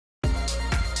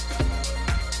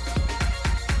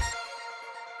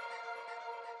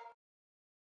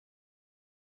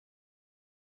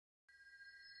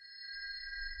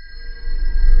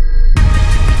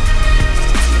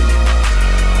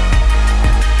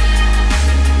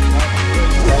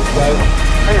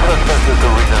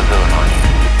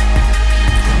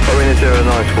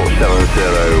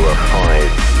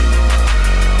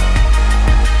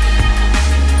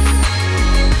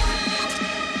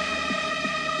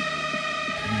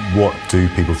what do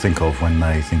people think of when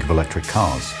they think of electric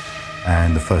cars?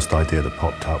 And the first idea that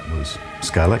popped up was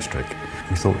Scalextric.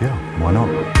 We thought, yeah, why not?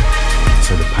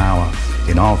 So the power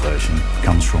in our version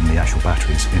comes from the actual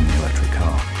batteries in the electric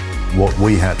car. What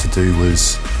we had to do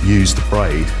was use the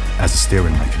braid as a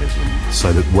steering mechanism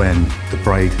so that when the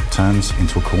braid turns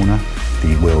into a corner,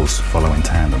 the wheels follow in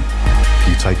tandem.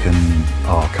 We've taken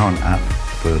our current app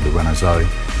for the Renault ZOE.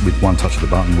 With one touch of the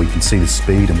button, we can see the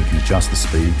speed and we can adjust the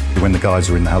speed. When the guys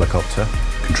are in the helicopter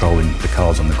controlling the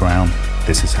cars on the ground,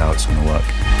 this is how it's going to work.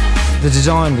 The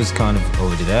design was kind of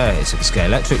already there. It's a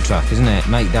Scalextric track, isn't it?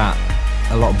 Make that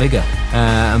a lot bigger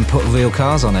and put real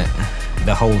cars on it.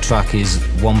 The whole track is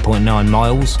 1.9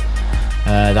 miles.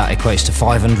 That equates to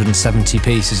 570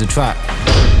 pieces of track.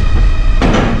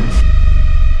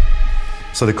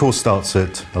 So the course starts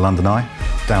at the London Eye,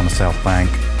 down the South Bank,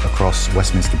 across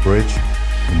Westminster Bridge,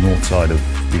 the north side of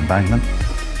the embankment,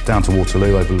 down to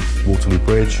Waterloo, over Waterloo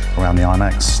Bridge, around the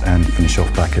IMAX, and finish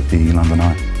off back at the London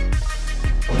Eye.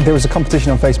 There was a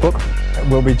competition on Facebook.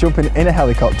 We'll be jumping in a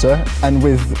helicopter, and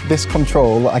with this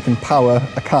control I can power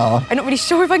a car. I'm not really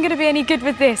sure if I'm going to be any good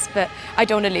with this, but I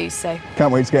don't want to lose, so.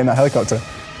 Can't wait to get in that helicopter.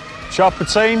 Chopper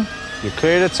team, you're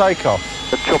clear to take off.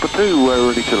 Chopper 2, we're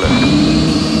ready to lift.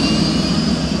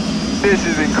 This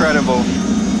is incredible.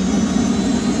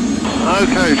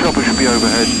 Okay, chopper should be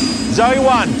overhead. Zoe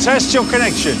 1, test your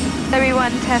connection. Zoe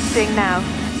 1 testing now.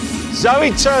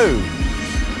 Zoe 2.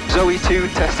 Zoe 2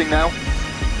 testing now.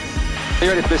 Are you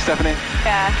ready for this, Stephanie?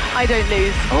 Yeah, I don't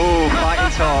lose. Oh,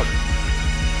 fighting talk.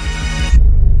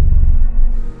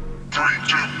 3,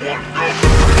 2, 1, go!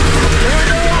 Here we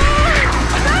go!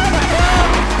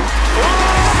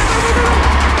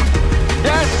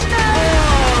 Yes!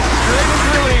 Oh, straight into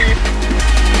the lead.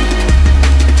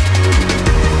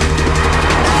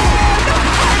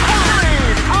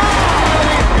 Oh,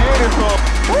 beautiful.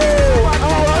 Woo!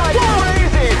 Oh, that's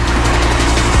crazy.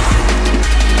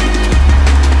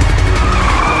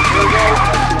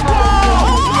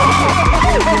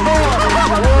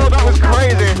 Whoa, that was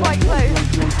crazy. Quite close.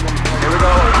 Here we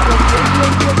go.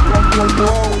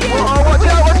 Oh, watch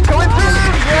out, what's coming through?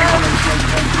 Yes!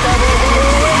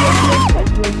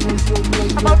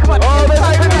 Come on. Oh, there's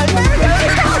a finish.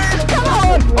 Come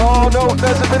on. Oh, no,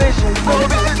 there's a finish. Oh,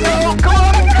 this is no. Come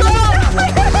on, come on.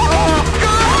 Oh,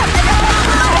 God.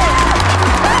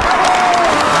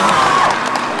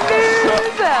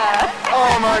 Loser.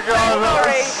 Oh, my God, that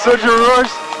was such a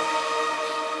rush.